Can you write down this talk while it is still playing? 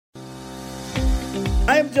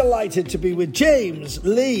I am delighted to be with James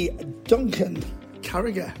Lee Duncan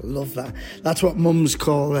Carragher. Love that. That's what mums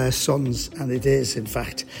call their sons, and it is, in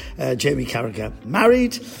fact, Jamie Carragher.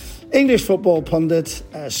 Married, English football pundit,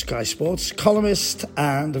 Sky Sports columnist,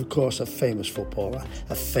 and, of course, a famous footballer,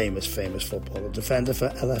 famous footballer, defender for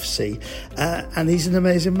LFC. And he's an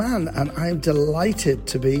amazing man, and I am delighted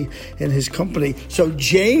to be in his company. So,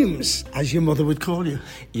 James, as your mother would call you.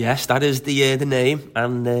 Yes, that is the name,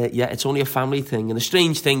 and it's only a family thing. And the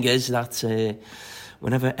strange thing is that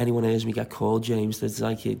whenever anyone hears me get called James, there's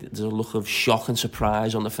a look of shock and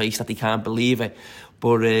surprise on the face that they can't believe it.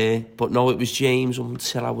 But no, it was James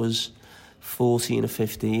until I was 14 or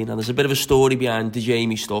 15. And there's a bit of a story behind the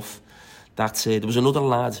Jamie stuff. That there was another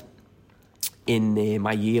lad in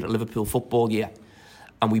my year at Liverpool football year,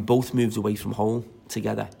 and we both moved away from home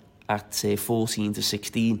together at 14 to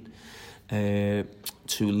 16 to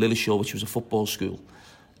Lilleshall, which was a football school.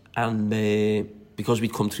 And because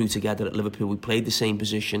we'd come through together at Liverpool, we played the same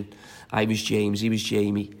position. I was James, he was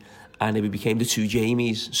Jamie, and we became the two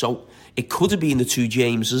Jamies. So it could have been the two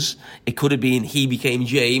Jameses. It could have been he became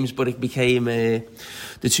James, but it became the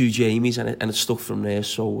two Jamies, and it stuck from there.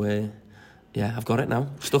 So, I've got it now.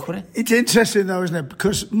 Stuck with it. It's interesting, though, isn't it?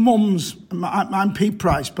 Because mums, I'm Pete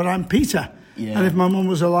Price, but I'm Peter. Yeah. And if my mum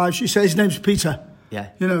was alive, she'd say his name's Peter. Yeah.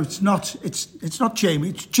 You know, it's not Jamie,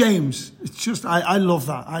 it's James. It's just, I love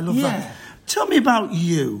that. I love that. Tell me about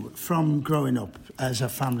you from growing up as a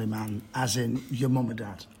family man, as in your mum and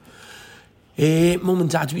dad. Mum and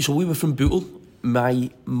dad, so we were from Bootle.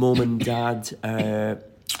 My mum and dad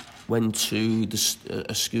went to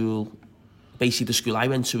a school. Basically, the school I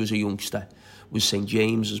went to as a youngster was St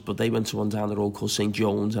James's, but they went to one down the road called St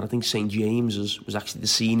John's, and I think St James's was actually the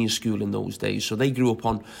senior school in those days. So they grew up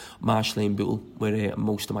on Marsh Lane, Bootle, where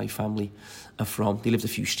most of my family are from. They lived a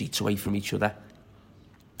few streets away from each other.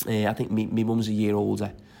 I think my mum's a year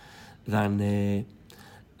older than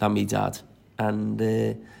my dad. And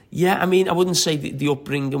I wouldn't say the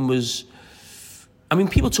upbringing was... I mean,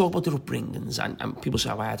 people talk about their upbringings, and people say,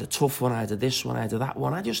 I had a tough one, I had a this one, I had a that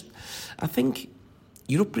one. I think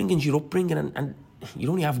your upbringing's your upbringing, and you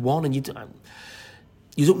only have one, and you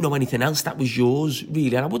don't know anything else. That was yours,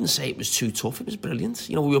 really. And I wouldn't say it was too tough. It was brilliant.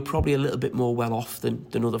 You know, we were probably a little bit more well off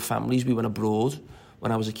than other families. We went abroad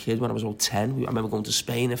when I was a kid, when I was about 10. I remember going to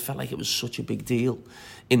Spain. It felt like it was such a big deal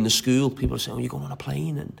in the school. People were saying, you're going on a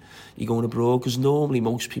plane and you're going abroad. Because normally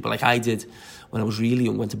most people, like I did when I was really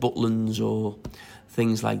young, went to Butlins or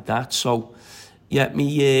things like that. So,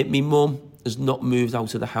 me mum has not moved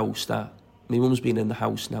out of the house. My mum's been in the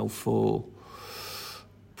house now for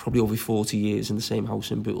probably over 40 years in the same house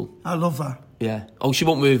in Bootle. I love that. Yeah. Oh, she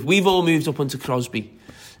won't move. We've all moved up onto Crosby.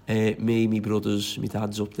 Me, my brothers, my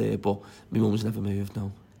dad's up there, but my mum's never moved,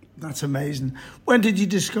 no. That's amazing. When did you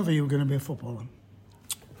discover you were going to be a footballer?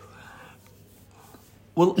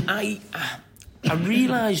 Well, I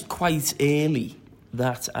realised quite early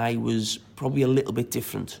that I was probably a little bit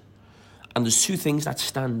different. And there's two things that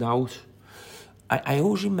stand out. I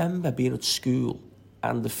always remember being at school,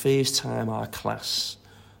 and the first time our class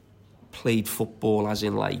played football, as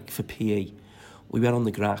in like for PE, we went on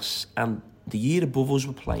the grass, and the year above us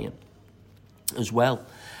were playing as well,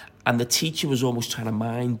 and the teacher was almost trying to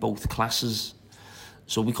mind both classes.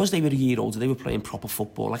 So because they were a year older, they were playing proper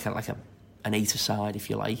football, like an eight-a-side, if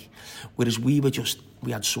you like. Whereas we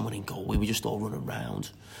had someone in goal. We were just all running around,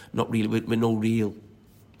 not really with no real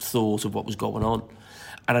thought of what was going on.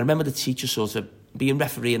 And I remember the teacher sort of being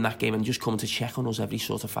referee in that game and just coming to check on us every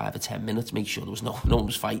sort of 5 or 10 minutes, make sure there was no one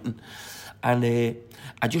was fighting. And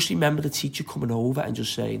I just remember the teacher coming over and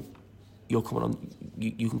just saying, you're coming on,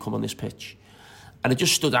 you can come on this pitch. And it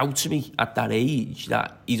just stood out to me at that age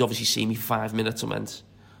that he'd obviously seen me for 5 minutes and went,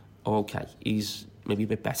 oh, okay, he's maybe a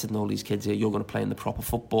bit better than all these kids here, you're going to play in the proper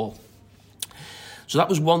football. So that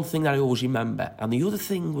was one thing that I always remember. And the other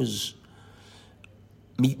thing was,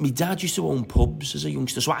 my dad used to own pubs as a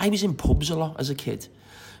youngster, so I was in pubs a lot as a kid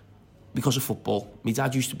because of football. My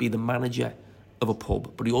dad used to be the manager of a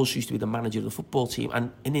pub, but he also used to be the manager of the football team.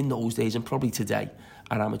 And in those days, and probably today,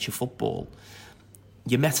 at amateur football,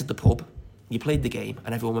 you met at the pub, you played the game,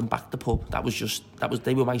 and everyone went back to the pub.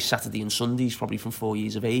 They were my Saturday and Sundays, probably from 5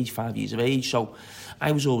 years of age. So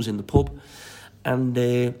I was always in the pub. And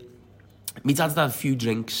my dad had a few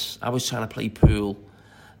drinks. I was trying to play pool.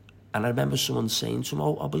 And I remember someone saying to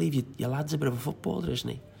him, I believe your lad's a bit of a footballer, isn't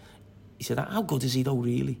he? He said, how good is he though,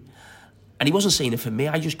 really? And he wasn't saying it for me,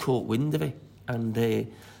 I just caught wind of it. And he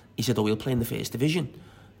said, he'll play in the First Division,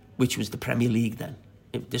 which was the Premier League then.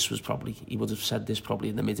 He would have said this probably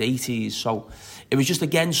in the mid-80s. So it was just,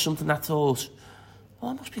 again, something I thought,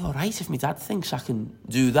 I must be all right if my dad thinks I can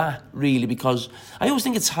do that, really, because I always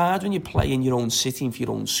think it's hard when you play in your own city and for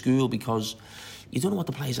your own school, because you don't know what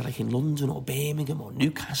the players are like in London or Birmingham or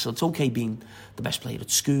Newcastle. It's okay being the best player at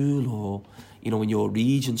school or, in your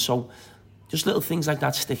region. So just little things like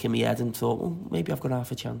that stick in my head, and thought, well, maybe I've got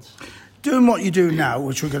half a chance. Doing what you do now,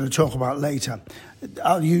 which we're going to talk about later,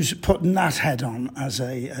 I'll use putting that head on as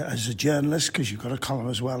a journalist, because you've got a column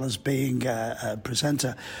as well as being a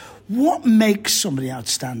presenter. What makes somebody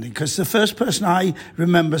outstanding? Because the first person I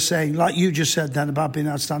remember saying, like you just said then about being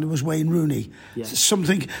outstanding, was Wayne Rooney. Yeah.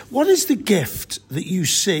 What is the gift that you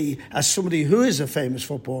see as somebody who is a famous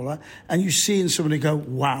footballer, and you see in somebody go,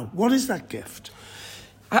 wow, what is that gift?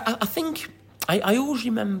 I think I always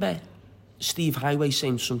remember Steve Highway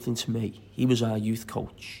saying something to me. He was our youth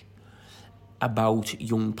coach, about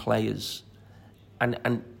young players.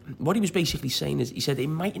 And what he was basically saying is, he said, it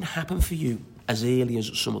mightn't happen for you as early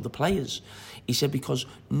as some of the players. He said, because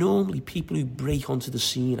normally people who break onto the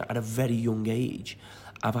scene at a very young age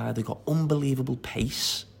have either got unbelievable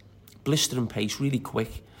pace, blistering pace, really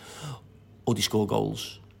quick, or they score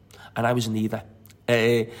goals. And I was neither.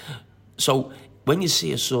 So when you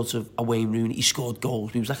see a sort of a Wayne Rooney, he scored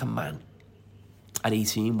goals, he was like a man. At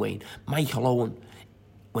 18, Wayne. Michael Owen,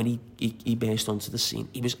 when he burst onto the scene,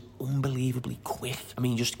 he was unbelievably quick. I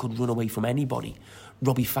mean, just could run away from anybody.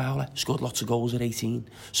 Robbie Fowler scored lots of goals at 18.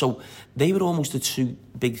 So they were almost the two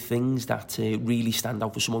big things that really stand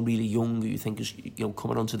out for someone really young who you think is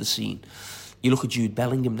coming onto the scene. You look at Jude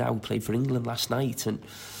Bellingham now, who played for England last night, and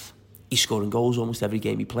he's scoring goals almost every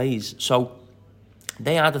game he plays. So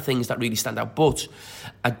they are the things that really stand out. But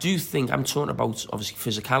I do think, I'm talking about obviously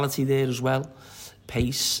physicality there as well,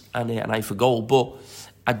 pace and an eye for goal, but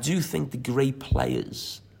I do think the great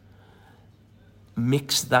players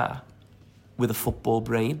mix that with a football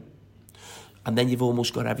brain, and then you've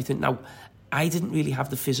almost got everything. Now, I didn't really have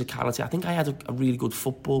the physicality. I think I had a really good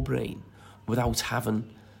football brain without having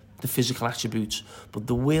the physical attributes, but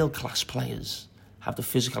the world-class players have the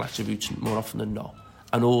physical attributes more often than not,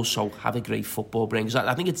 and also have a great football brain. Because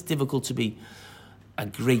I think it's difficult to be a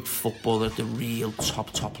great footballer at the real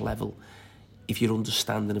top level if your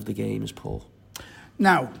understanding of the game is poor.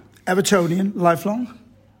 Now, Evertonian, lifelong?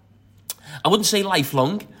 I wouldn't say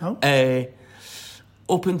lifelong. Oh.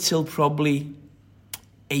 Up until probably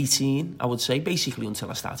 18, I would say, basically until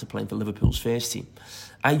I started playing for Liverpool's first team.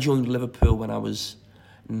 I joined Liverpool when I was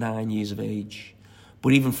 9 years of age.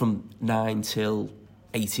 But even from 9 till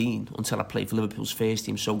 18, until I played for Liverpool's first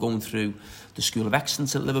team, so going through the School of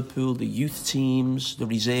Excellence at Liverpool, the youth teams, the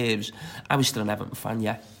reserves, I was still an Everton fan,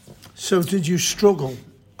 yeah. So did you struggle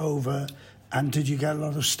over, and did you get a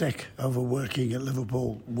lot of stick over working at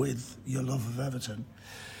Liverpool with your love of Everton?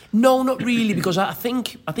 No, not really, because I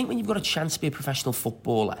think when you've got a chance to be a professional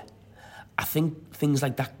footballer, I think things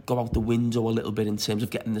like that go out the window a little bit in terms of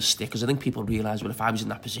getting the stick, because I think people realise, well, if I was in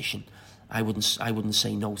that position, I wouldn't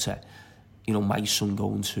say no to, my son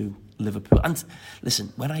going to Liverpool. And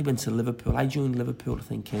listen, when I went to Liverpool, I joined Liverpool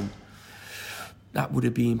thinking that would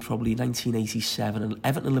have been probably 1987, and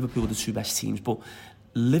Everton and Liverpool were the two best teams, but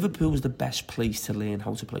Liverpool was the best place to learn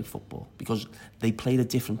how to play football, because they played a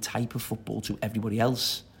different type of football to everybody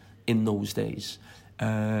else in those days.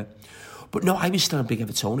 But no, I was still a big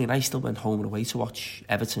Evertonian. I still went home and away to watch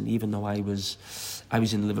Everton, even though I was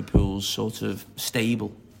in Liverpool's sort of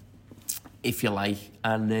stable, if you like.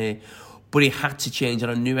 And but it had to change,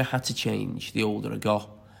 and I knew it had to change the older I got.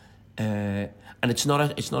 And it's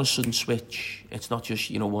not a sudden switch. It's not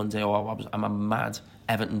just one day, I'm a mad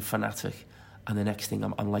Everton fanatic, and the next thing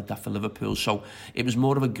I'm like that for Liverpool. So it was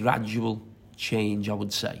more of a gradual change, I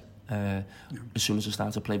would say. As soon as I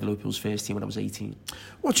started playing for Liverpool's first team when I was 18.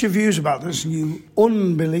 What's your views about this new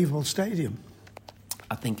unbelievable stadium?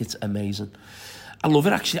 I think it's amazing. I love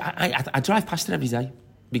it, actually. I drive past it every day,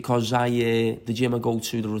 because the gym I go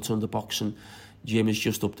to, the Rotunda Boxing gym, is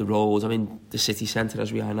just up the road. I'm in the city centre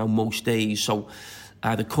as we are now most days, so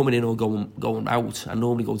either coming in or going out, I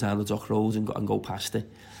normally go down the Dock Road and go past it,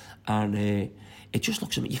 and it just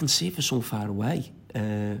looks amazing. You can see it from so far away.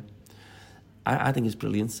 I think it's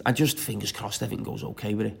brilliant. I just, fingers crossed, everything goes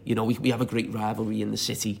okay with it. We have a great rivalry in the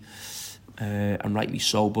city, and rightly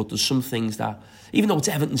so, but there's some things that, even though it's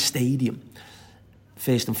Everton Stadium,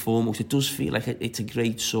 first and foremost, it does feel like it's a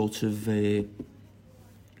great sort of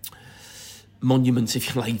monument,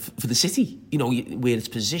 if you like, for the city. Where it's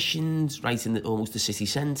positioned, right in almost the city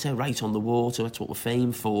centre, right on the water. That's what we're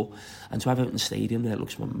famed for. And to have Everton Stadium there,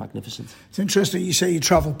 looks magnificent. It's interesting you say you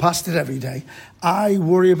travel past it every day. I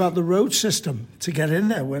worry about the road system to get in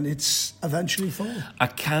there when it's eventually full. I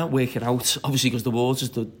can't work it out, obviously, because the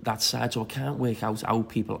water's that side, so I can't work out how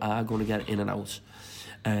people are going to get in and out.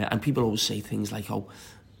 And people always say things like, oh,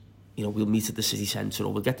 you know, we'll meet at the city centre,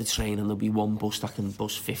 or we'll get the train and there'll be one bus that can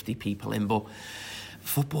bus 50 people in. But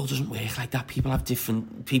football doesn't work like that. People have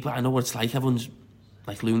different... People, I know what it's like. Everyone's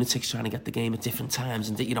like lunatics trying to get the game at different times.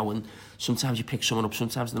 And, you know, and sometimes you pick someone up,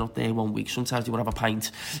 sometimes they're not there 1 week, sometimes you want to have a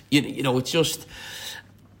pint. You know, it's just...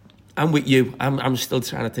 I'm with you. I'm still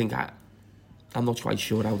trying to think... I'm not quite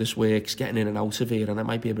sure how this works, getting in and out of here, and it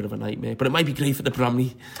might be a bit of a nightmare. But it might be great for the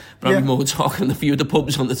Bramley Moor Dock and the few of the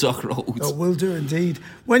pubs on the Dock Road. Oh, will do indeed.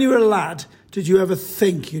 When you were a lad, did you ever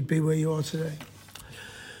think you'd be where you are today?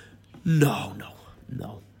 No.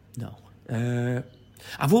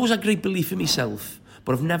 I've always had great belief in myself,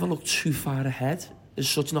 but I've never looked too far ahead. As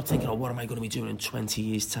such, not thinking, oh, what am I going to be doing in 20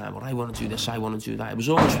 years' time? Or I want to do this, I want to do that. It was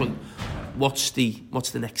almost like, what's the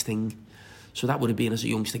next thing? So that would have been, as a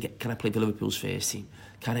youngster, can I play for Liverpool's first team?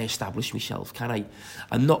 Can I establish myself?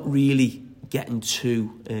 I'm not really getting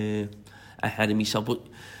too ahead of myself, but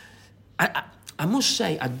I must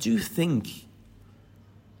say, I do think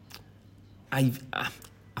I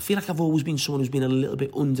feel like I've always been someone who's been a little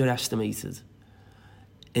bit underestimated.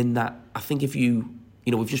 In that, I think if we've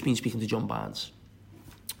just been speaking to John Barnes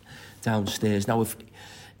downstairs. Now, if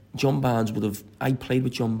John Barnes I played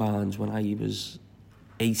with John Barnes when I was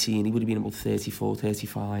 18, he would have been about 34,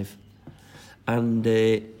 35. And,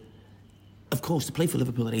 of course, to play for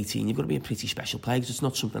Liverpool at 18, you've got to be a pretty special player, because it's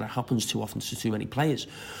not something that happens too often to too many players.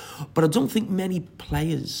 But I don't think many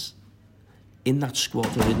players in that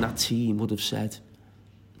squad or in that team would have said,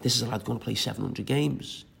 this is a lad going to play 700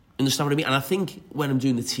 games. Understand what I mean? And I think when I'm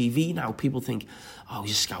doing the TV now, people think, oh,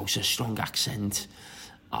 he's a Scouser, strong accent.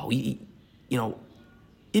 Oh, he'd be all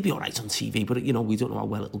right on TV, but, we don't know how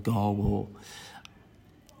well it'll go.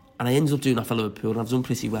 And I ended up doing that for Liverpool, and I've done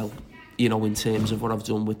pretty well, in terms of what I've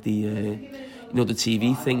done with the, the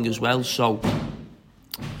TV thing as well. So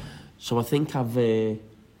I think I've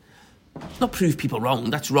not proved people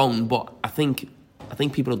wrong. That's wrong, but I think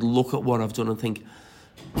people would look at what I've done and think,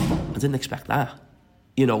 I didn't expect that.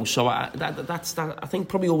 So that's that. I think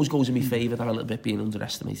probably always goes in my favour, that a little bit being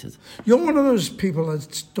underestimated. You're one of those people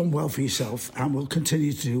that's done well for yourself and will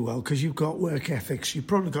continue to do well because you've got work ethics. You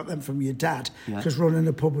probably got them from your dad, because running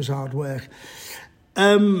a pub was hard work.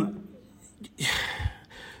 What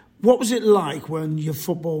was it like when your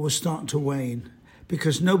football was starting to wane?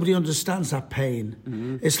 Because nobody understands that pain.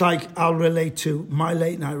 Mm-hmm. It's like, I'll relate to my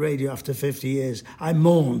late night radio after 50 years. I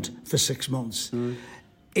mourned for 6 months. Mm.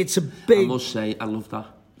 It's a big... I must say, I love that.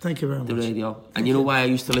 Thank you very much. The radio. And you know why I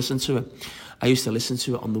used to listen to it? I used to listen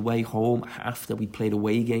to it on the way home after we'd played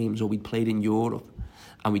away games or we'd played in Europe,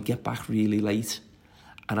 and we'd get back really late,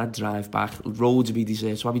 and I'd drive back. Roads would be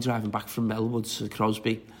deserted, so I'd be driving back from Melwood to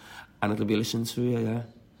Crosby, and I'd be listening to it,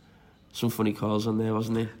 Some funny calls on there,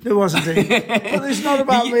 wasn't it? There wasn't it? But it's not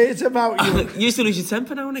about me, it's about you. You used to lose your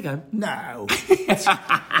temper now and again. No. It's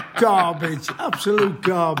garbage. Absolute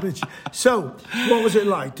garbage. So, what was it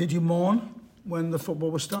like? Did you mourn when the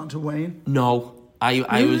football was starting to wane? No. I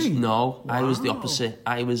was Wow. I was the opposite.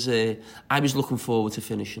 I was looking forward to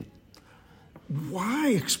finishing. Why?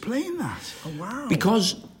 Explain that. Oh, wow.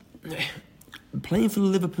 Because playing for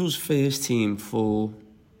Liverpool's first team for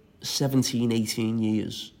 17, 18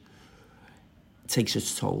 years takes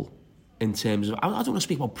its toll in terms of... I don't want to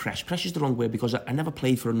speak about pressure. Pressure's the wrong word, because I never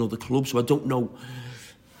played for another club, so I don't know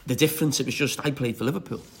the difference. It was just I played for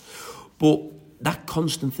Liverpool. But that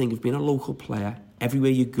constant thing of being a local player,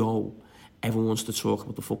 everywhere you go, everyone wants to talk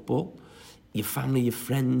about the football. Your family, your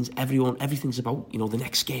friends, everyone, everything's about, the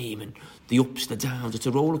next game and the ups, the downs. It's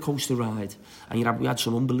a roller coaster ride. And we had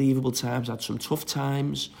some unbelievable times, had some tough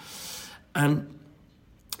times. And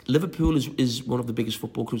Liverpool is one of the biggest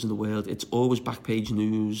football clubs in the world. It's always back page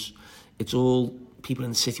news. It's all people in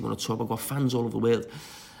the city want to talk about. I've got fans all over the world.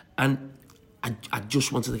 And I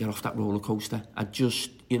just wanted to get off that roller coaster.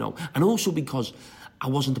 And also because I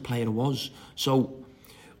wasn't the player I was. So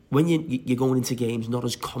when you're going into games not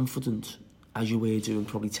as confident as you were doing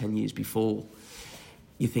probably 10 years before,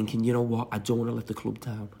 you're thinking, you know what, I don't want to let the club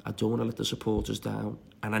down. I don't want to let the supporters down.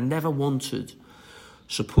 And I never wanted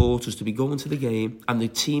supporters to be going to the game and the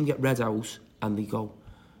team get read out and they go,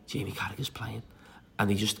 Jamie Carragher's playing. And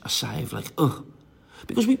they just a sigh of like, ugh.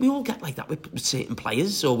 Because we all get like that with certain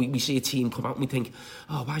players. Or we see a team come out and we think,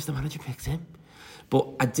 oh, why's the manager picked him? But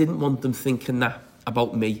I didn't want them thinking that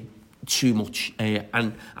about me too much.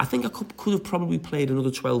 And I think I could have probably played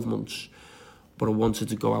another 12 months, but I wanted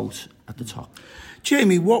to go out at the top.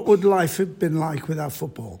 Jamie, what would life have been like without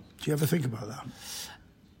football? Do you ever think about that?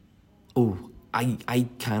 Oh, I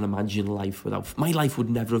can't imagine life without... My life would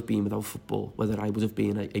never have been without football, whether I would have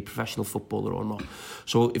been a professional footballer or not.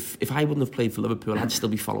 So if I wouldn't have played for Liverpool, I'd still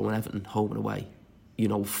be following Everton home and away. You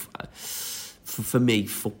know, for me,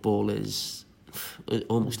 football is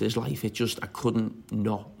almost his life. I couldn't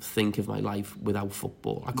not think of my life without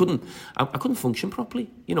football. I couldn't function properly.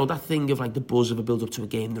 You know, that thing of like the buzz of a build up to a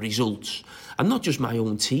game, the results, and not just my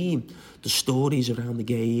own team, the stories around the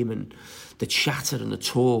game and the chatter and the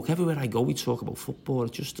talk. Everywhere I go, we talk about football.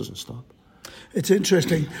 It just doesn't stop. It's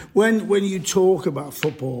interesting when you talk about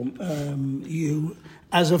football. You,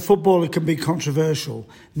 as a footballer, can be controversial.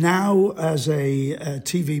 Now, as a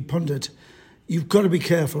TV pundit, you've got to be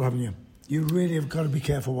careful, haven't you? You really have got to be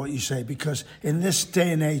careful what you say, because in this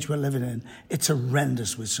day and age we're living in, it's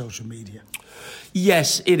horrendous with social media.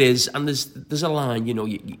 Yes, it is, and there's a line, you know,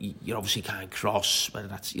 you obviously can't cross. Whether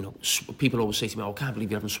that's, you know, people always say to me, "Oh, I can't believe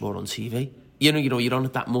you haven't swore on TV." You know, you're on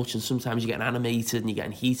it that much, and sometimes you're getting animated and you're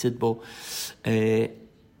getting heated, but I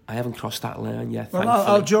haven't crossed that line yet. Well,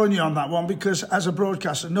 I'll join you on that one, because as a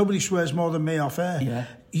broadcaster, nobody swears more than me off air. Yeah.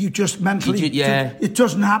 You just mentally... It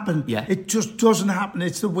doesn't happen. Yeah. It just doesn't happen.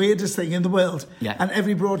 It's the weirdest thing in the world. Yeah. And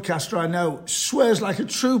every broadcaster I know swears like a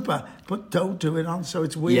trooper, but don't do it on, so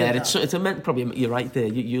it's weird. Yeah, it's probably, you're right there.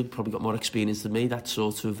 You've probably got more experience than me. That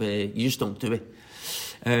sort of... you just don't do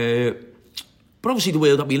it. But obviously the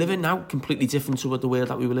world that we live in now, completely different to what the world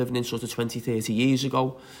that we were living in sort of 20, 30 years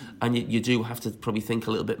ago. And you do have to probably think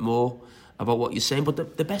a little bit more about what you're saying.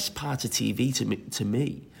 But the best part of TV to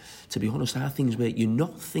me, to be honest, are things where you're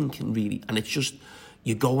not thinking really, and it's just,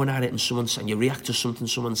 you're going at it and you react to something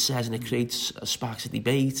someone says and it creates sparks of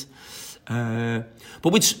debate. But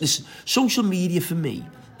with this, social media for me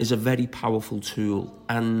is a very powerful tool.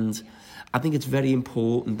 And I think it's very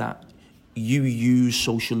important that you use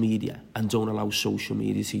social media and don't allow social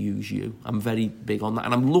media to use you. I'm very big on that,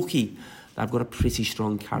 and I'm lucky that I've got a pretty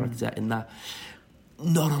strong character in that.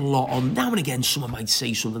 Not a lot on. Now and again, someone might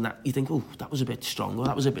say something that you think, oh, that was a bit strong, or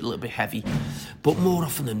that was a little bit heavy. But more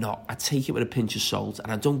often than not, I take it with a pinch of salt,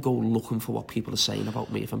 and I don't go looking for what people are saying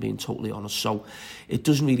about me, if I'm being totally honest. So it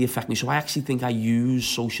doesn't really affect me. So I actually think I use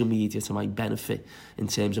social media to my benefit in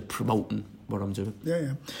terms of promoting what I'm doing.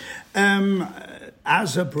 Yeah.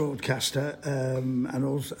 As a broadcaster, and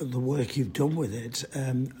also the work you've done with it,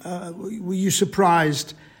 were you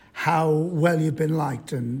surprised how well you've been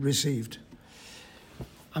liked and received?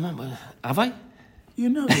 Have I? You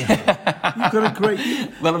know, yeah. You've got a great...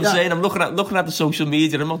 Well, I'm saying, I'm looking at the social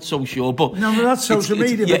media, I'm not so sure, but... No, but that's social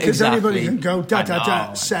media, because exactly. Anybody can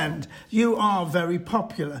go, send. You are very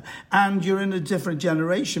popular, and you're in a different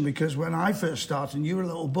generation, because when I first started, and you were a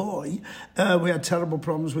little boy, we had terrible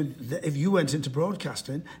problems with... If you went into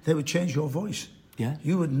broadcasting, they would change your voice. Yeah.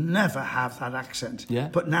 You would never have that accent. Yeah.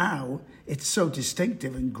 But now, it's so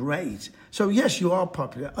distinctive and great. So, yes, you are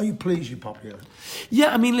popular. Are you pleased you're popular?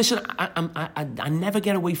 Yeah, I mean, listen, I never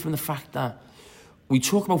get away from the fact that we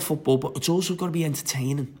talk about football, but it's also got to be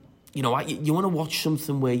entertaining. You know, you want to watch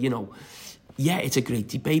something where, you know, yeah, it's a great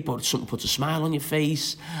debate, but it's something that puts a smile on your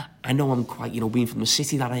face. I know I'm quite, you know, being from the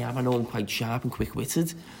city that I am, I know I'm quite sharp and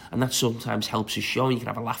quick-witted, and that sometimes helps a show. You can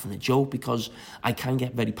have a laugh and a joke, because I can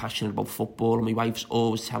get very passionate about football, and my wife's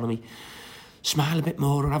always telling me, smile a bit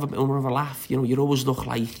more or have a bit more of a laugh. You know, you always look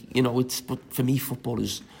like, you know, but for me, football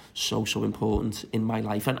is so important in my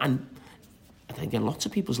life, and I think in lots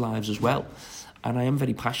of people's lives as well. And I am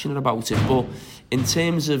very passionate about it. But in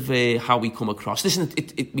terms of how we come across, listen,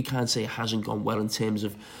 we can't say it hasn't gone well in terms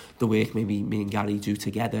of the work maybe me and Gary do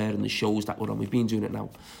together and the shows that we're on. We've been doing it now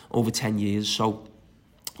over 10 years, so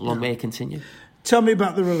long may it continue. Tell me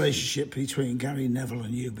about the relationship between Gary Neville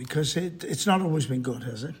and you, because it's not always been good,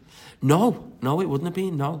 has it? No, it wouldn't have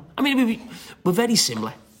been, no. I mean, we're very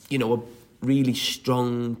similar. You know, we're really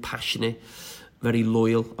strong, passionate, very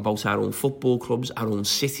loyal about our own football clubs, our own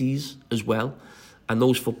cities as well. And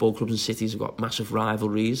those football clubs and cities have got massive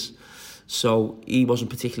rivalries. So he wasn't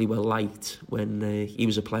particularly well liked when he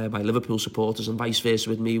was a player by Liverpool supporters, and vice versa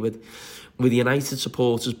with me with United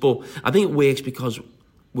supporters. But I think it works because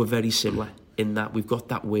we're very similar in that we've got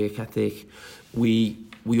that work ethic. We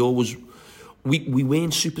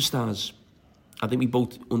weren't superstars. I think we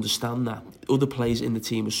both understand that. Other players in the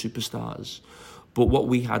team were superstars. But what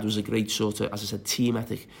we had was a great sort of, as I said, team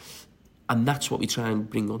ethic. And that's what we try and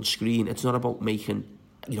bring on screen. It's not about making,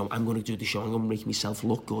 you know, I'm going to do the show, I'm going to make myself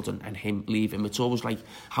look good and him leave him. It's always like,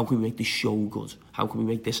 how can we make this show good? How can we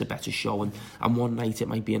make this a better show? And one night it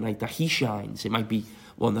might be a night that he shines. It might be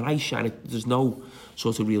one that I shine. There's no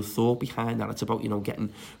sort of real thought behind that. It's about, you know,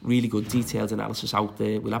 getting really good detailed analysis out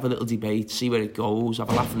there. We'll have a little debate, see where it goes, have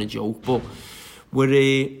a laugh and a joke. But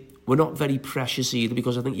we're not very precious either,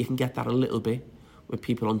 because I think you can get that a little bit with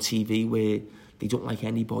people on TV where they don't like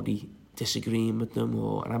anybody disagreeing with them,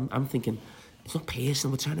 and I'm thinking it's not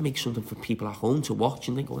personal. We're trying to make something for people at home to watch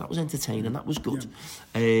and think, oh, that was entertaining, that was good.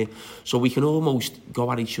 So we can almost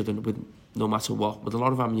go at each other with no matter what, with a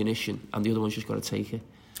lot of ammunition, and the other one's just got to take it.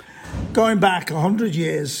 Going back 100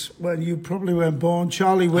 years, when you probably weren't born,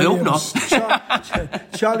 Charlie Williams. I hope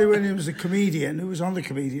not. Charlie Williams, the comedian who was on The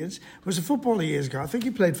Comedians, was a footballer years ago. I think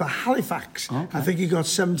he played for Halifax. Okay. I think he got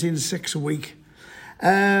 17.6 a week.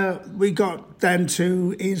 We got then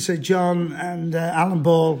to Ian St John and Alan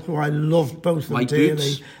Ball, who I loved both of them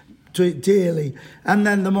dearly. And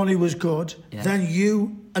then the money was good. Yeah. Then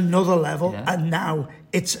you, another level, and now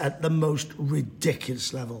it's at the most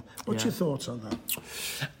ridiculous level. What's your thoughts on that?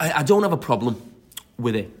 I don't have a problem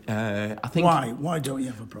with it. I think. Why? Why don't you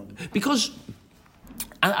have a problem? Because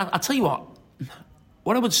I'll tell you what.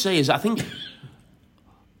 What I would say is, I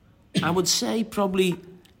would say probably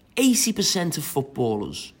 80% of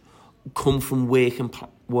footballers come from working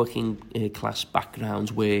class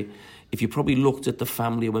backgrounds where, if you probably looked at the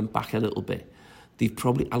family and went back a little bit, a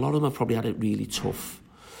lot of them have probably had it really tough.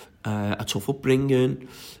 A tough upbringing,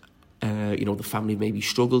 the family maybe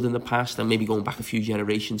struggled in the past, and maybe going back a few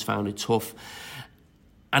generations found it tough.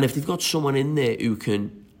 And if they've got someone in there who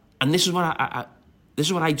can, and this is what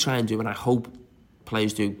I try and do, and I hope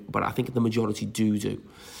players do, but I think the majority do.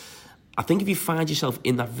 I think if you find yourself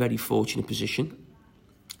in that very fortunate position,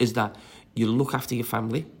 is that you look after your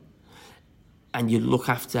family, and you look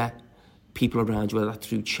after people around you, whether that's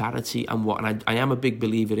through charity and what. And I am a big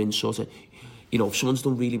believer in sort of, if someone's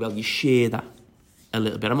done really well, you share that a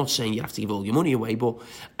little bit. I'm not saying you have to give all your money away, but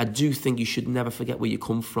I do think you should never forget where you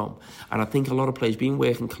come from. And I think a lot of players, being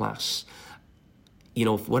working class,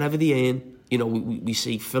 whatever they earn, we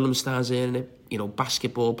see film stars earning it,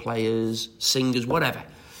 basketball players, singers, whatever.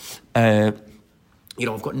 I've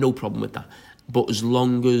got no problem with that. But as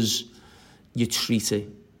long as you treat it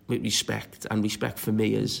with respect, and respect for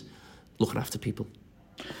me is looking after people.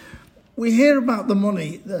 We hear about the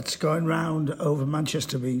money that's going round over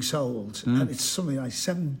Manchester being sold, and it's something like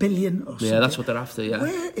 7 billion or something. Yeah, that's what they're after, yeah.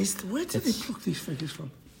 Where did they pluck these figures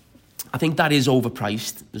from? I think that is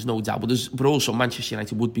overpriced, there's no doubt. But also, Manchester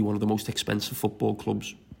United would be one of the most expensive football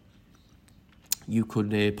clubs you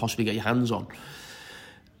could possibly get your hands on.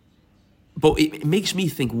 But it makes me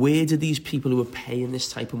think, where do these people who are paying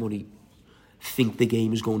this type of money think the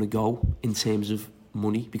game is going to go in terms of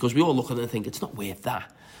money? Because we all look at it and think, it's not worth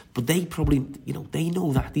that. But they probably, they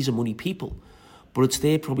know that. These are money people. But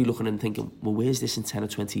they're probably looking and thinking, well, where's this in 10 or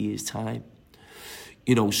 20 years' time?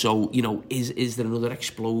 Is there another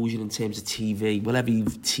explosion in terms of TV? Will every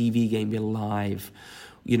TV game be live?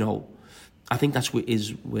 I think that's where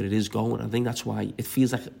it is going. I think that's why it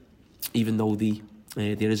feels like, even though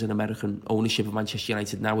there is an American ownership of Manchester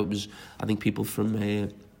United now, it was, I think, people from,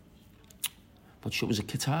 was it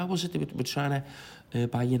Qatar, was it? They were trying to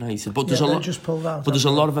buy United. But there's a lot, just pulled out, but there's a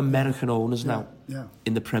lot of American owners now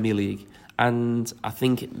in the Premier League. And I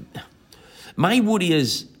think my worry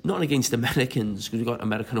is not against Americans, because we've got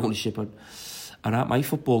American ownership at my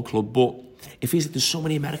football club, but it feels like there's so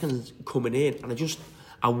many Americans coming in, and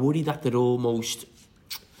I worry that they're almost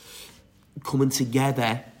coming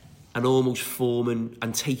together and almost forming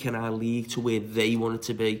and taking our league to where they want it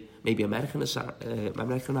to be, maybe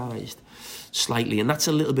Americanised slightly. And that's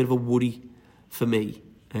a little bit of a worry for me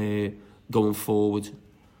going forward,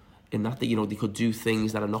 in that they could do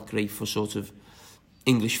things that are not great for sort of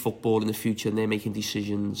English football in the future, and they're making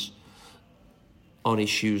decisions on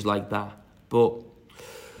issues like that. But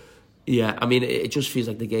yeah, I mean, it just feels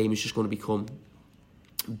like the game is just going to become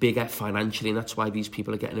bigger financially, and that's why these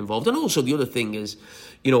people are getting involved. And also the other thing is,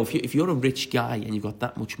 if you're a rich guy and you've got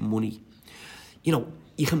that much money, you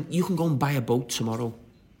can go and buy a boat tomorrow.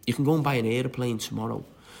 You can go and buy an aeroplane tomorrow.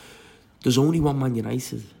 There's only one Man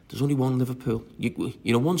United. There's only one Liverpool.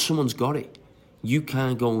 Once someone's got it, you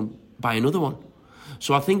can't go and buy another one.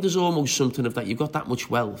 So I think there's almost something of that. You've got that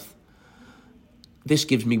much wealth. This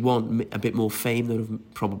gives me a bit more fame than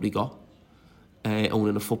I've probably got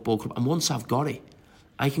owning a football club. And once I've got it,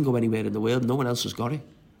 I can go anywhere in the world. No one else has got it.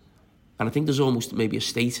 And I think there's almost maybe a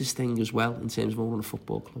status thing as well in terms of owning a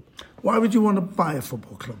football club. Why would you want to buy a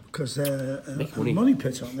football club? Because they're a money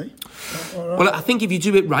pit, aren't they? Well, I think if you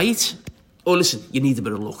do it right, listen, you need a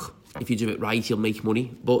bit of luck. If you do it right, you'll make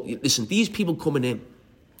money. But listen, these people coming in,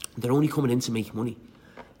 they're only coming in to make money.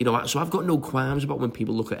 So I've got no qualms about when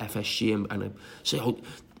people look at FSG and say,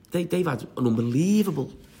 they've had an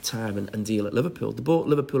unbelievable time and deal at Liverpool. They bought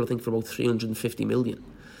Liverpool, I think, for about 350 million.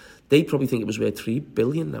 They probably think it was worth 3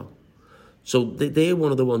 billion now. So they're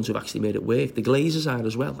one of the ones who've actually made it work. The Glazers are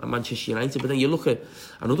as well, and Manchester United. But then you look at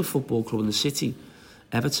another football club in the city,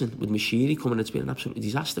 Everton with Mashiri coming, it's been an absolute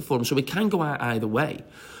disaster for them. So it can go out either way.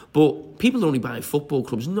 But people only buy football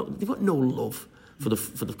clubs. No, they've got no love for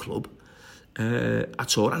the club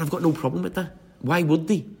at all, and I've got no problem with that. Why would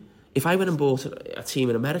they? If I went and bought a team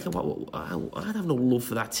in America, I'd have no love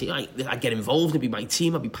for that team. I'd get involved, it'd be my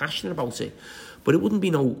team, I'd be passionate about it. But it wouldn't be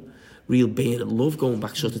no real burning love going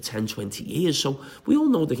back sort of 10, 20 years. So we all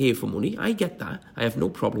know they're here for money. I get that. I have no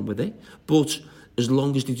problem with it. But as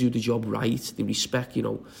long as they do the job right, they respect,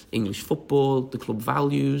 English football, the club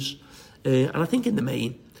values. And I think in the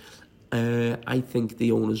main, I think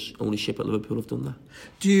the ownership at Liverpool have done that.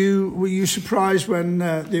 Were you surprised when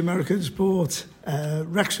the Americans bought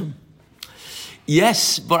Wrexham?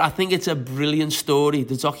 Yes, but I think it's a brilliant story.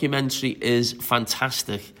 The documentary is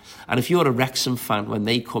fantastic. And if you're a Wrexham fan, when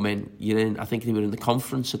they come in, I think they were in the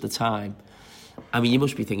conference at the time. I mean, you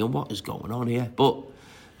must be thinking, what is going on here? But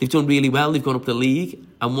they've done really well. They've gone up the league.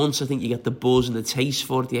 And once I think you get the buzz and the taste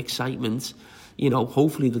for it, the excitement,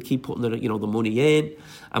 hopefully they'll keep putting the money in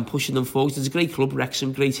and pushing them forward. It's a great club,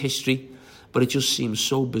 Wrexham, great history. But it just seems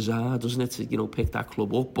so bizarre, doesn't it, to pick that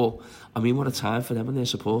club up. But, I mean, what a time for them and their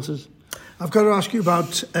supporters. I've got to ask you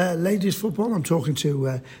about ladies' football. I'm talking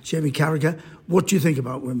to Jamie Carragher. What do you think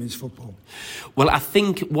about women's football? Well, I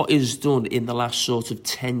think what is done in the last sort of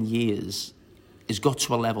 10 years has got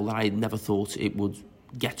to a level that I never thought it would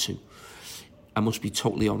get to. I must be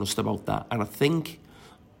totally honest about that. And I think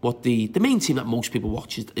what the main team that most people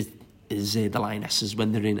watch is the Lionesses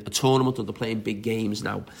when they're in a tournament or they're playing big games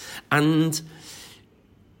now. And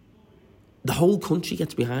the whole country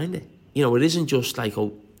gets behind it. It isn't just like,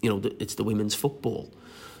 it's the women's football.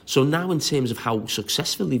 So now in terms of how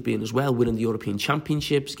successful they've been as well, winning the European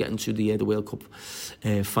Championships, getting to the World Cup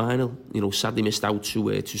final, sadly missed out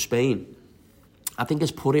to Spain. I think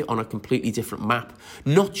has put it on a completely different map,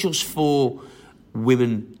 not just for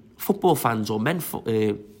women football fans or men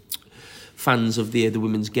fans of the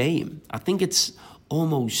women's game. I think it's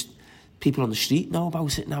almost people on the street know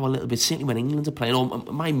about it now a little bit, certainly when England are playing.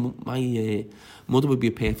 My mother would be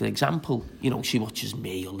a perfect example. She watches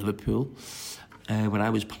me or Liverpool when I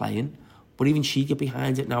was playing. But even she get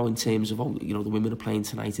behind it now in terms of, the women are playing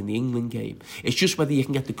tonight in the England game. It's just whether you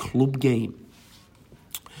can get the club game.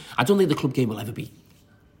 I don't think the club game will ever be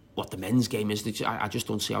what the men's game is. I just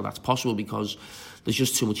don't see how that's possible because there's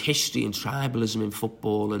just too much history and tribalism in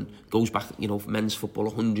football and goes back, men's football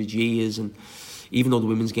 100 years. And even though the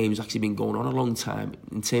women's game has actually been going on a long time,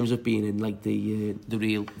 in terms of being in like the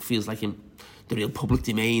real, feels like in the real public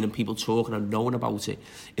domain and people talking and knowing about it,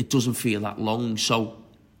 it doesn't feel that long. So,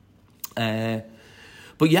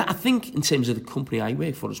 but yeah, I think in terms of the company I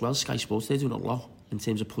work for as well, Sky Sports, they're doing a lot in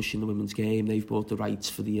terms of pushing the women's game. They've bought the rights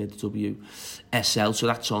for the WSL, so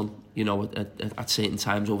that's on, at certain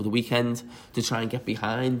times over the weekend to try and get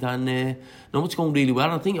behind. And it's going really well.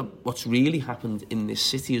 And I think what's really happened in this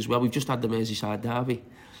city as well, we've just had the Merseyside derby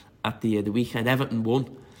at the weekend. Everton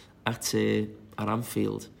won at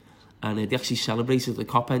Anfield. And they actually celebrated the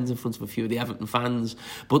Cop End in front of a few of the Everton fans.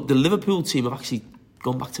 But the Liverpool team have actually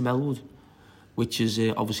gone back to Melwood, which is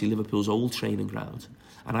obviously Liverpool's old training ground.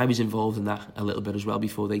 And I was involved in that a little bit as well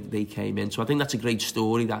before they came in. So I think that's a great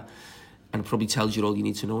story and it probably tells you all you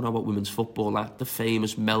need to know now about women's football. That the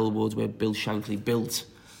famous Melwood, where Bill Shankly built,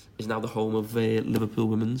 is now the home of Liverpool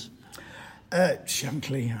women's.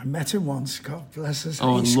 Shankly, I met him once, God bless us.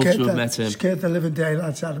 Oh, I'd love to have met him. Scared the living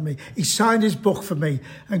daylights out of me. He signed his book for me,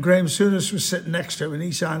 and Graham Souness was sitting next to him, and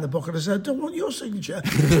he signed the book, and I said, I don't want your signature.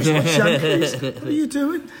 Just want Shankly's. What are you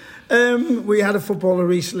doing? We had a footballer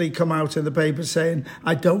recently come out in the paper saying,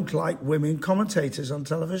 I don't like women commentators on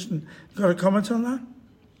television. You got a comment on that?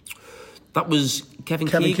 That was Kevin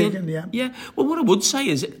Keegan. Yeah. Well, what I would say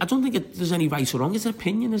is, I don't think there's any right or wrong. It's an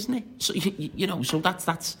opinion, isn't it? So so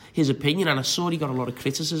that's his opinion, and I saw he got a lot of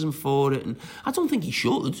criticism for it, and I don't think he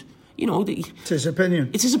should. It's his opinion.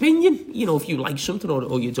 It's his opinion. If you like something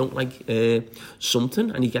or you don't like something,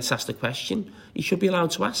 and he gets asked a question, he should be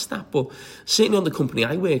allowed to ask that. But certainly on the company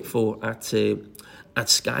I work for at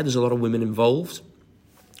Sky, there's a lot of women involved,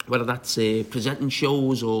 whether that's presenting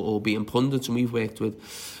shows or being pundits, and we've worked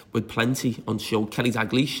with plenty on the show. Kelly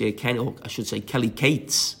Dalglish, Kelly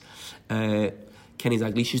Cates. Kenny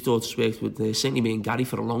Dalglish's daughter's worked with certainly me and Gary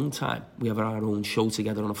for a long time. We have our own show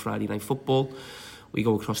together on a Friday night football. We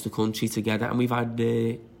go across the country together, and we've had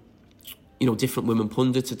different women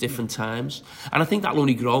pundits at different times. And I think that'll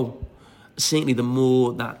only grow. Certainly the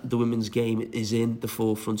more that the women's game is in the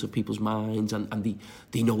forefront of people's minds, and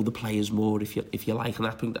they know the players more, if you like. And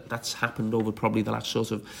I think that's happened over probably the last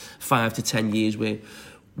sort of 5 to 10 years, where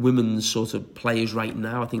women's sort of players right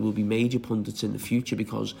now, I think will be major pundits in the future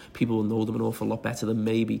because people will know them an awful lot better than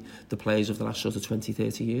maybe the players of the last sort of 20,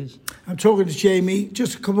 30 years. I'm talking to Jamie.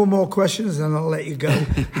 Just a couple more questions and I'll let you go.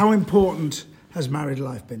 How important has married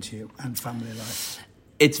life been to you and family life?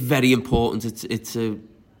 It's very important.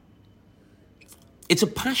 It's a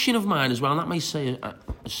passion of mine as well, and that may say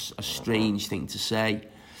a strange thing to say,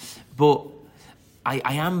 but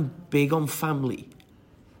I am big on family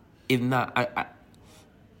in that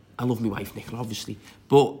I love my wife, Nicola, obviously,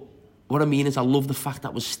 but what I mean is I love the fact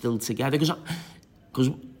that we're still together, because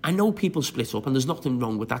I know people split up, and there's nothing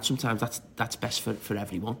wrong with that. Sometimes that's best for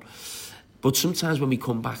everyone, but sometimes when we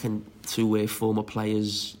come back to former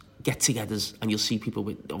players get-togethers, and you'll see people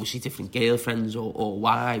with obviously different girlfriends or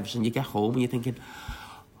wives, and you get home and you're thinking,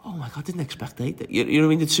 oh my God, didn't expect that. You know what I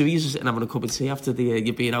mean? The two of you are sitting having a cup of tea after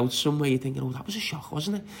you being out somewhere, you're thinking, oh, that was a shock,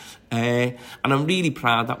 wasn't it? And I'm really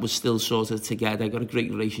proud that we're still sort of together. I've got a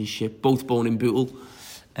great relationship, both born in Bootle,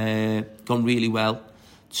 gone really well.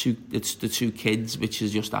 It's the two kids, which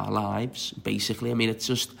is just our lives, basically. I mean, it's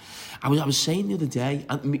just, I was saying the other day,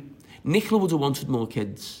 Nicola would have wanted more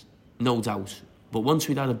kids, no doubt. But once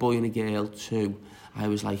we'd had a boy and a girl too, I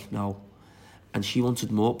was like, no. And she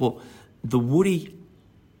wanted more. But the worry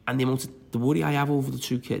and the worry I have over the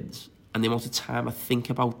two kids and the amount of time I think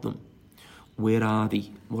about them, where are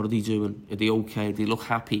they? What are they doing? Are they okay? Do they look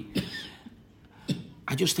happy?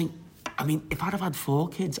 I just think, I mean, if I'd have had 4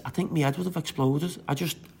 kids, I think my head would have exploded.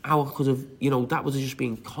 How I could have, that would have just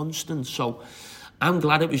been constant. So I'm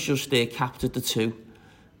glad it was just capped at the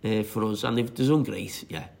 2 for us. And they're doing great,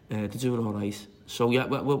 yeah. They're doing all right. So, yeah,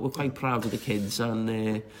 we're quite proud of the kids.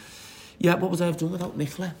 And, what would I have done without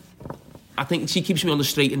Nicola? I think she keeps me on the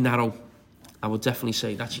straight and narrow. I would definitely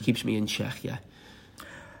say that. She keeps me in check, yeah.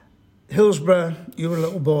 Hillsborough, you were a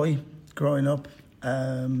little boy growing up,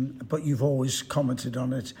 but you've always commented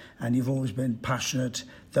on it and you've always been passionate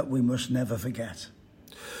that we must never forget.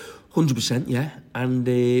 100%, yeah. And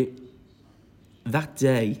that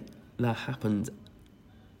day that happened,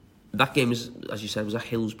 that game, as you said, was at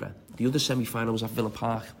Hillsborough. The other semi-final was at Villa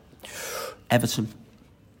Park. Everton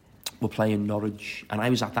were playing Norwich, and I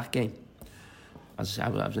was at that game. As I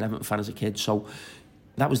said, I was an Everton fan as a kid, so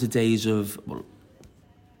that was the days of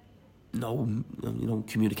no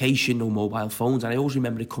communication, no mobile phones, and I always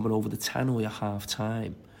remember it coming over the tannoy at half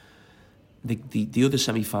time. The other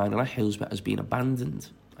semi-final at Hillsborough has been abandoned,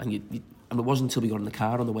 and it wasn't until we got in the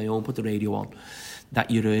car on the way home, put the radio on, that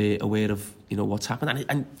you're aware of what's happened.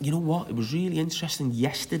 And you know what? It was really interesting.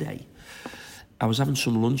 Yesterday, I was having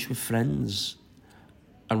some lunch with friends,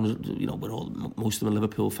 and most of them are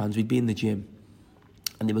Liverpool fans. We'd be in the gym,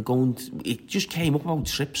 and they were it just came up about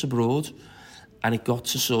trips abroad, and it got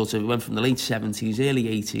to we went from the late 70s, early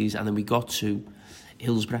 80s, and then we got to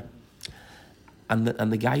Hillsborough. And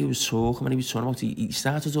the guy who was talking, when he was talking about, he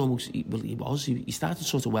started he started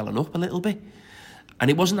sort of welling up a little bit. And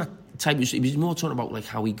it wasn't that type, he was more talking about like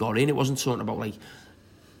how he got in. It wasn't talking about like,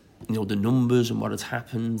 the numbers and what had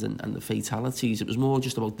happened and the fatalities. It was more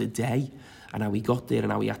just about the day and how he got there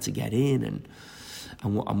and how he had to get in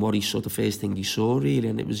and what he sort of first thing he saw really.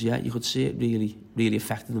 And it was, you could see it really, really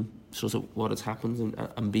affected him, sort of what had happened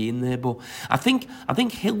and being there. But I think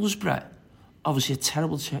Hillsborough, obviously a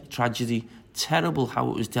terrible tragedy, terrible how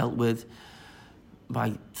it was dealt with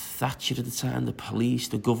by Thatcher at the time, the police,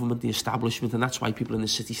 the government, the establishment, and that's why people in the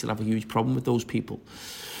city still have a huge problem with those people.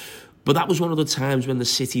 But that was one of the times when the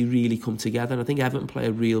city really come together, and I think Everton play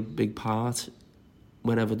a real big part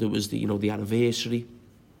whenever there was the anniversary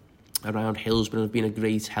around Hillsborough have been a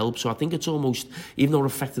great help. So I think it's almost, even though it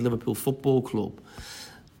affected Liverpool Football Club,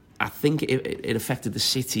 I think it affected the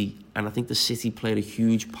city, and I think the city played a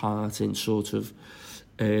huge part in sort of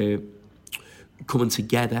coming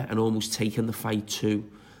together and almost taking the fight to,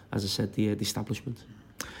 as I said, the establishment.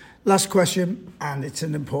 Last question, and it's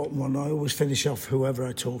an important one. I always finish off whoever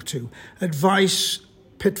I talk to. Advice,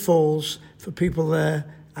 pitfalls for people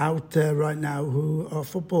out there right now who are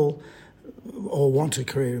football or want a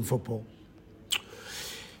career in football.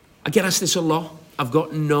 I get asked this a lot. I've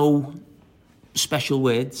got no special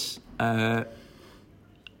words. I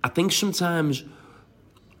think sometimes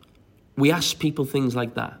we ask people things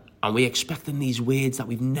like that and we expect them these words that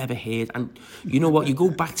we've never heard. And you know what? You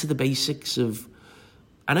go back to the basics of...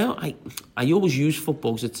 I always use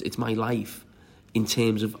football because it's my life in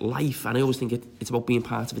terms of life. And I always think it's about being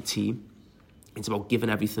part of a team. It's about giving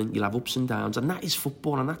everything. You'll have ups and downs. And that is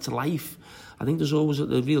football and that's life. I think there's always a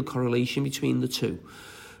real correlation between the two,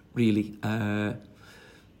 really. And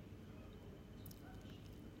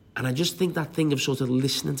I just think that thing of sort of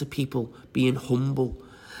listening to people, being humble.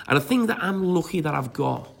 And I think that I'm lucky that I've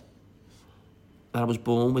got that I was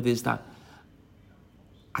born with is that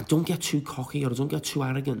I don't get too cocky or I don't get too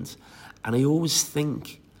arrogant. And I always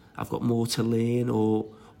think I've got more to learn or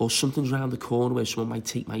something's around the corner where someone might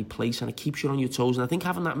take my place, and it keeps you on your toes. And I think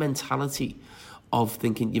having that mentality of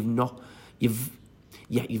thinking you've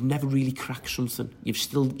never really cracked something. You've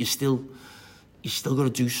still got to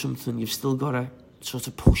do something. You've still got to sort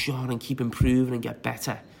of push on and keep improving and get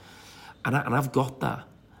better. And I've got that.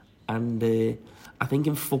 And I think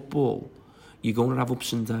in football, you're going to have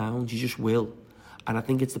ups and downs. You just will. And I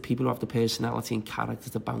think it's the people who have the personality and character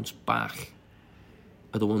to bounce back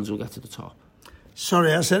are the ones who'll get to the top.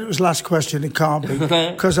 Sorry, I said it was last question. It can't be,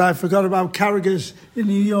 because I forgot about Carragher's in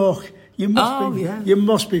New York. You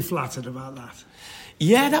must be flattered about that.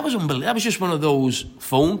 Yeah, that was unbelievable. That was just one of those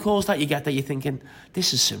phone calls that you get that you're thinking,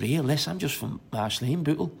 this is surreal. I'm just from Marsh Lane,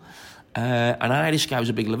 Bootle. An Irish guy was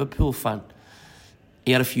a big Liverpool fan.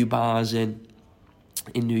 He had a few bars in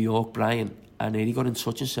New York, Brian, and he got in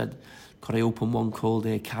touch and said, could I open one called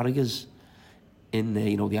Carragher's in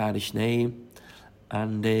the Irish name,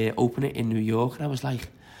 and open it in New York? And I was like,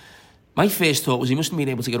 my first thought was he must have been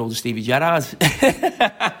able to get hold of Stevie Gerrard.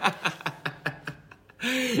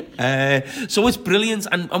 So it's brilliant,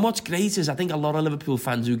 and what's great is I think a lot of Liverpool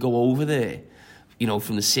fans who go over there,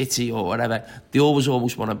 from the city or whatever, they always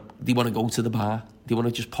want to go to the bar. They want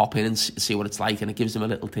to just pop in and see what it's like, and it gives them a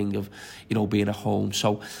little thing of, being at home.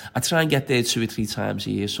 So I try and get there 2 or 3 times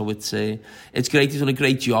a year. So it's great. He's done a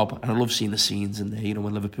great job, and I love seeing the scenes in there.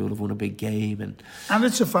 When Liverpool have won a big game, and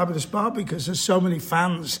it's a fabulous bar because there's so many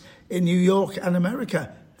fans in New York and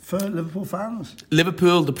America for Liverpool fans.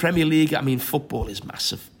 Liverpool, the Premier League. I mean, football is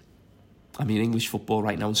massive. I mean, English football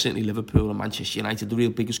right now, and certainly Liverpool and Manchester United, the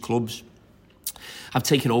real biggest clubs, have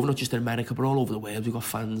taken over, not just in America, but all over the world. We've got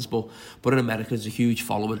fans, but in America, there's a huge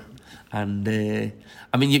following. And,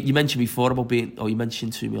 I mean, you mentioned before about you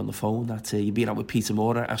mentioned to me on the phone that you've been out with Peter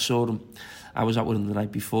Moore. I saw him. I was out with him the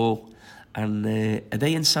night before. And are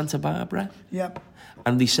they in Santa Barbara? Yep.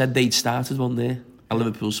 And they said they'd started one there, a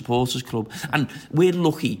Liverpool supporters club. And we're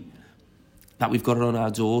lucky that we've got it on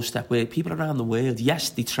our doorstep, where people around the world, yes,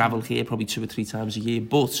 they travel here probably 2 or 3 times a year,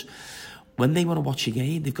 but when they want to watch a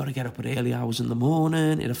game, they've got to get up at early hours in the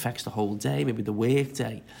morning. It affects the whole day, maybe the work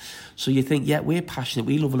day. So you think, yeah, we're passionate,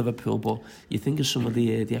 we love Liverpool, but you think of some of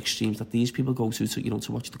the extremes that these people go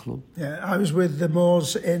to watch the club. Yeah, I was with the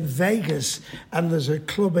Moors in Vegas, and there's a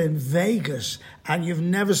club in Vegas, and you've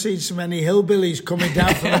never seen so many hillbillies coming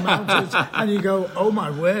down from the mountains, and you go, oh my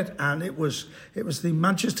word! And it was the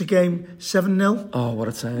Manchester game 7-0. Oh, what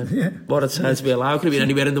a time! Yeah. What a time to be alive! Could have been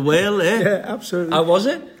anywhere in the world, eh? Yeah, absolutely. How was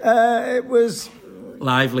it? It was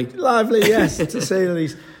lively, yes, to say the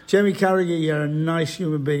least. Jamie Carragher, you're a nice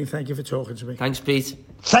human being. Thank you for talking to me. Thanks, Pete.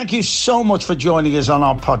 Thank you so much for joining us on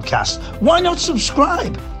our podcast. Why not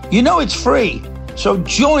subscribe? It's free. So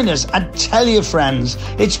join us and tell your friends.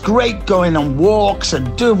 It's great going on walks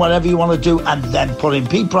and doing whatever you want to do and then putting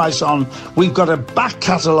Pete Price on. We've got a back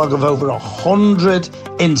catalogue of over 100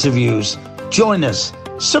 interviews. Join us.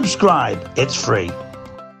 Subscribe. It's free.